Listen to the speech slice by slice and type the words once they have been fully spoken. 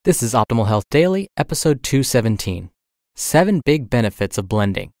This is Optimal Health Daily, episode 217. 7 big benefits of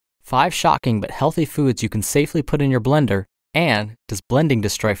blending. 5 shocking but healthy foods you can safely put in your blender. And does blending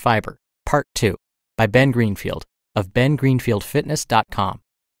destroy fiber? Part 2 by Ben Greenfield of bengreenfieldfitness.com.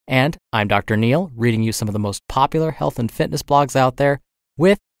 And I'm Dr. Neil, reading you some of the most popular health and fitness blogs out there,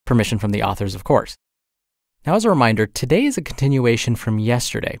 with permission from the authors, of course. Now, as a reminder, today is a continuation from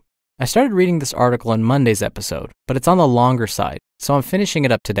yesterday. I started reading this article in Monday's episode, but it's on the longer side, so I'm finishing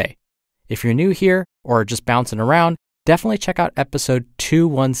it up today. If you're new here or just bouncing around, definitely check out episode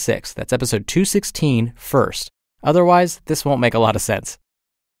 216. That's episode 216 first. Otherwise, this won't make a lot of sense.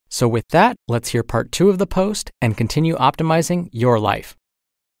 So with that, let's hear part 2 of the post and continue optimizing your life.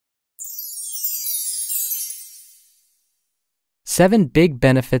 7 big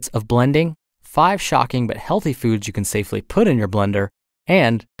benefits of blending, 5 shocking but healthy foods you can safely put in your blender,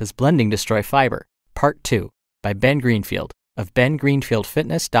 and does blending destroy fiber? Part 2 by Ben Greenfield of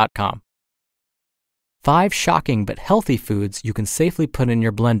bengreenfieldfitness.com. 5 shocking but healthy foods you can safely put in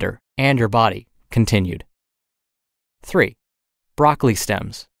your blender and your body. Continued. 3. Broccoli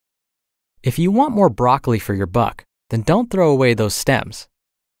stems. If you want more broccoli for your buck, then don't throw away those stems.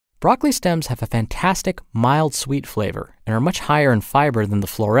 Broccoli stems have a fantastic, mild sweet flavor and are much higher in fiber than the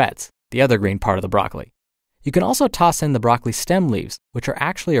florets, the other green part of the broccoli. You can also toss in the broccoli stem leaves, which are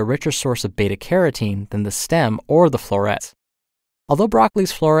actually a richer source of beta-carotene than the stem or the florets. Although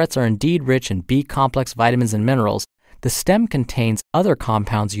broccoli's florets are indeed rich in B-complex vitamins and minerals, the stem contains other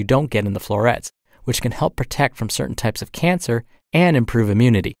compounds you don't get in the florets, which can help protect from certain types of cancer and improve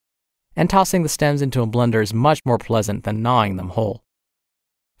immunity. And tossing the stems into a blender is much more pleasant than gnawing them whole.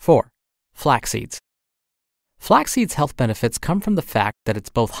 4. Flax seeds. Flax seeds' health benefits come from the fact that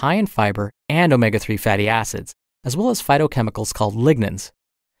it's both high in fiber and omega-3 fatty acids, as well as phytochemicals called lignans.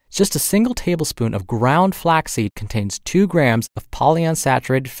 Just a single tablespoon of ground flaxseed contains 2 grams of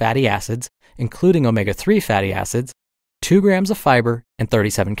polyunsaturated fatty acids, including omega-3 fatty acids, 2 grams of fiber, and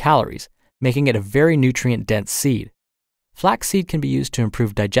 37 calories, making it a very nutrient-dense seed. Flaxseed can be used to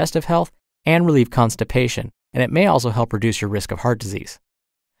improve digestive health and relieve constipation, and it may also help reduce your risk of heart disease.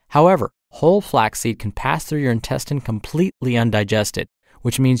 However, whole flaxseed can pass through your intestine completely undigested,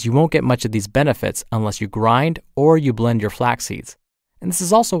 which means you won't get much of these benefits unless you grind or you blend your flax seeds. And this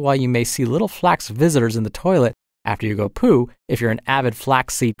is also why you may see little flax visitors in the toilet after you go poo if you're an avid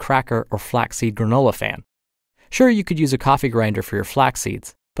flaxseed cracker or flaxseed granola fan. Sure, you could use a coffee grinder for your flax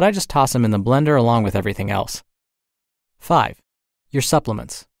seeds, but I just toss them in the blender along with everything else. 5. Your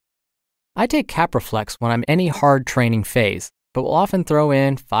supplements. I take Capraflex when I'm in any hard training phase, but will often throw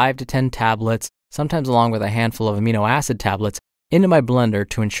in 5 to 10 tablets, sometimes along with a handful of amino acid tablets, into my blender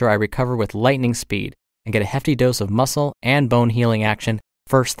to ensure I recover with lightning speed and get a hefty dose of muscle and bone healing action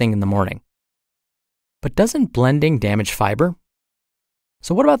first thing in the morning. But doesn't blending damage fiber?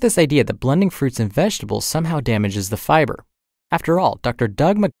 So what about this idea that blending fruits and vegetables somehow damages the fiber? After all, Dr.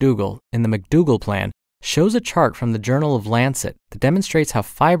 Doug McDougall in the McDougall Plan shows a chart from the Journal of Lancet that demonstrates how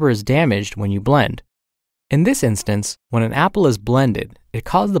fiber is damaged when you blend. In this instance, when an apple is blended, it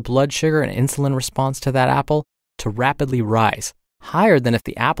causes the blood sugar and insulin response to that apple to rapidly rise, higher than if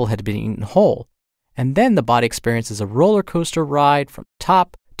the apple had been eaten whole, and then the body experiences a roller coaster ride from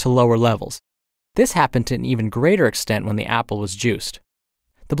top to lower levels. This happened to an even greater extent when the apple was juiced.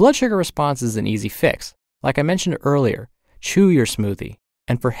 The blood sugar response is an easy fix. Like I mentioned earlier, chew your smoothie,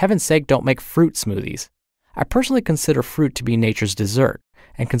 and for heaven's sake, don't make fruit smoothies. I personally consider fruit to be nature's dessert,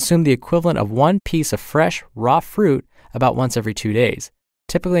 and consume the equivalent of 1 piece of fresh, raw fruit about once every 2 days,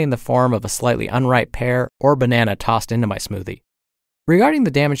 typically in the form of a slightly unripe pear or banana tossed into my smoothie. Regarding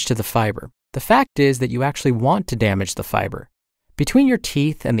the damage to the fiber, the fact is that you actually want to damage the fiber. Between your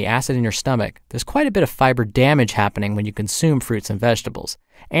teeth and the acid in your stomach, there's quite a bit of fiber damage happening when you consume fruits and vegetables,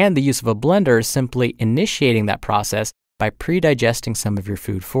 and the use of a blender is simply initiating that process by pre-digesting some of your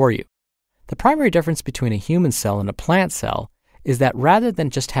food for you. The primary difference between a human cell and a plant cell is that rather than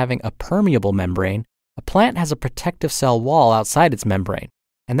just having a permeable membrane, a plant has a protective cell wall outside its membrane,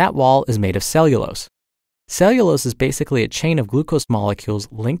 and that wall is made of cellulose. Cellulose is basically a chain of glucose molecules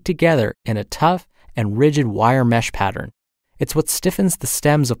linked together in a tough and rigid wire mesh pattern. It's what stiffens the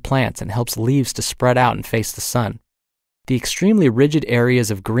stems of plants and helps leaves to spread out and face the sun. The extremely rigid areas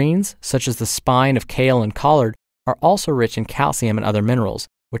of greens, such as the spine of kale and collard, are also rich in calcium and other minerals,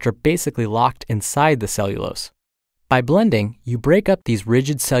 which are basically locked inside the cellulose. By blending, you break up these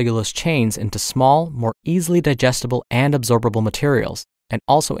rigid cellulose chains into small, more easily digestible and absorbable materials, and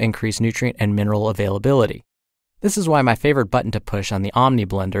also increase nutrient and mineral availability. This is why my favorite button to push on the Omni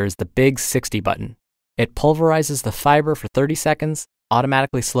blender is the big 60 button. It pulverizes the fiber for 30 seconds,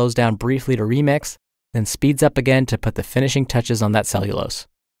 automatically slows down briefly to remix, then speeds up again to put the finishing touches on that cellulose.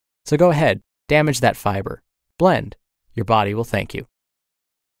 So go ahead, damage that fiber. Blend. Your body will thank you.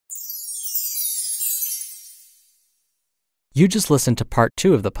 You just listened to part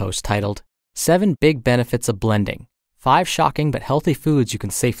 2 of the post titled, 7 Big Benefits of Blending, 5 Shocking but Healthy Foods You Can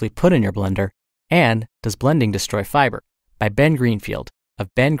Safely Put in Your Blender, and Does Blending Destroy Fiber? By Ben Greenfield of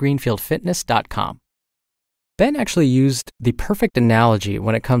bengreenfieldfitness.com. Ben actually used the perfect analogy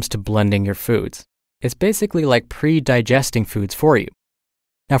when it comes to blending your foods. It's basically like pre-digesting foods for you.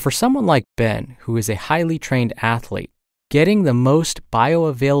 Now, for someone like Ben, who is a highly trained athlete, getting the most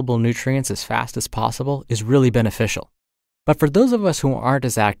bioavailable nutrients as fast as possible is really beneficial. But for those of us who aren't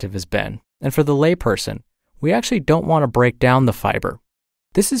as active as Ben, and for the layperson, we actually don't want to break down the fiber.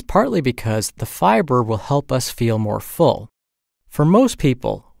 This is partly because the fiber will help us feel more full. For most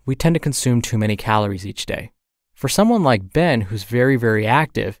people, we tend to consume too many calories each day. For someone like Ben, who's very, very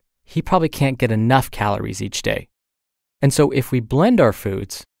active, he probably can't get enough calories each day. And so if we blend our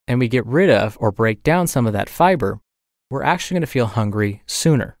foods and we get rid of or break down some of that fiber, we're actually going to feel hungry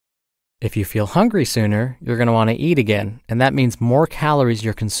sooner. If you feel hungry sooner, you're going to want to eat again, and that means more calories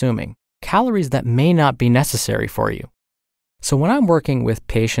you're consuming, calories that may not be necessary for you. So when I'm working with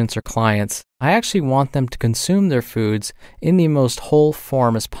patients or clients, I actually want them to consume their foods in the most whole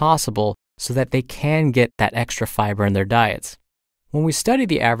form as possible so that they can get that extra fiber in their diets. When we study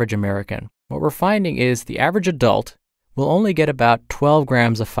the average American, what we're finding is the average adult will only get about 12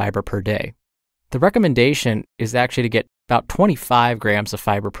 grams of fiber per day. The recommendation is actually to get about 25 grams of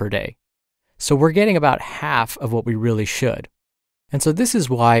fiber per day. So we're getting about half of what we really should. And so this is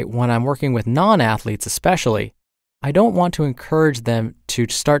why when I'm working with non-athletes especially, I don't want to encourage them to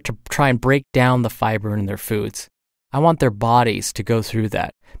start to try and break down the fiber in their foods. I want their bodies to go through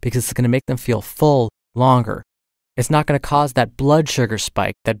that because it's going to make them feel full longer. It's not going to cause that blood sugar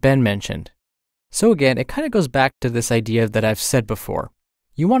spike that Ben mentioned. So again, it kind of goes back to this idea that I've said before.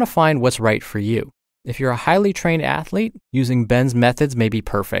 You want to find what's right for you. If you're a highly trained athlete, using Ben's methods may be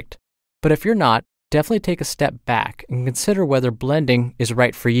perfect. But if you're not, definitely take a step back and consider whether blending is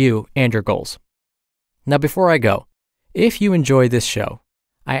right for you and your goals. Now, before I go, if you enjoy this show,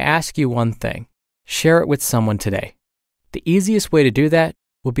 I ask you one thing. Share it with someone today. The easiest way to do that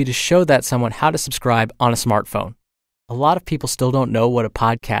will be to show that someone how to subscribe on a smartphone. A lot of people still don't know what a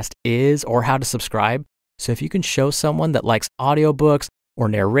podcast is or how to subscribe. So if you can show someone that likes audiobooks or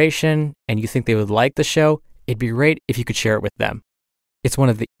narration and you think they would like the show, it'd be great if you could share it with them. It's one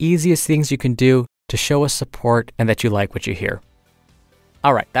of the easiest things you can do to show us support and that you like what you hear.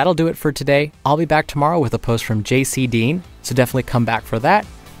 All right, that'll do it for today. I'll be back tomorrow with a post from JC Dean, so definitely come back for that,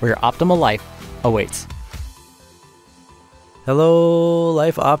 where your optimal life awaits. Hello,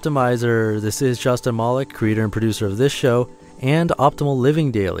 Life Optimizer. This is Justin Malik, creator and producer of this show and Optimal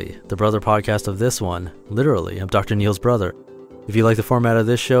Living Daily, the brother podcast of this one. Literally, I'm Dr. Neil's brother. If you like the format of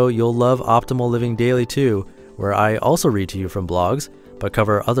this show, you'll love Optimal Living Daily too, where I also read to you from blogs, but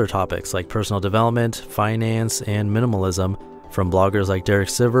cover other topics like personal development, finance, and minimalism from bloggers like Derek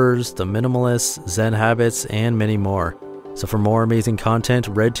Sivers, The Minimalists, Zen Habits, and many more. So for more amazing content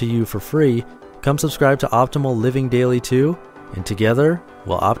read to you for free, come subscribe to Optimal Living Daily too, and together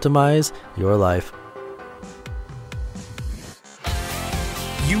we'll optimize your life.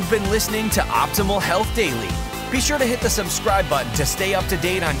 You've been listening to Optimal Health Daily. Be sure to hit the subscribe button to stay up to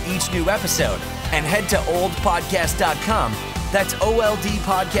date on each new episode, and head to oldpodcast.com. That's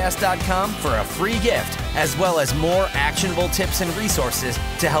oldpodcast.com for a free gift, as well as more actionable tips and resources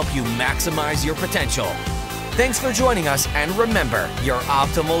to help you maximize your potential. Thanks for joining us, and remember, your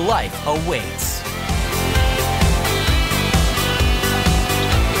optimal life awaits.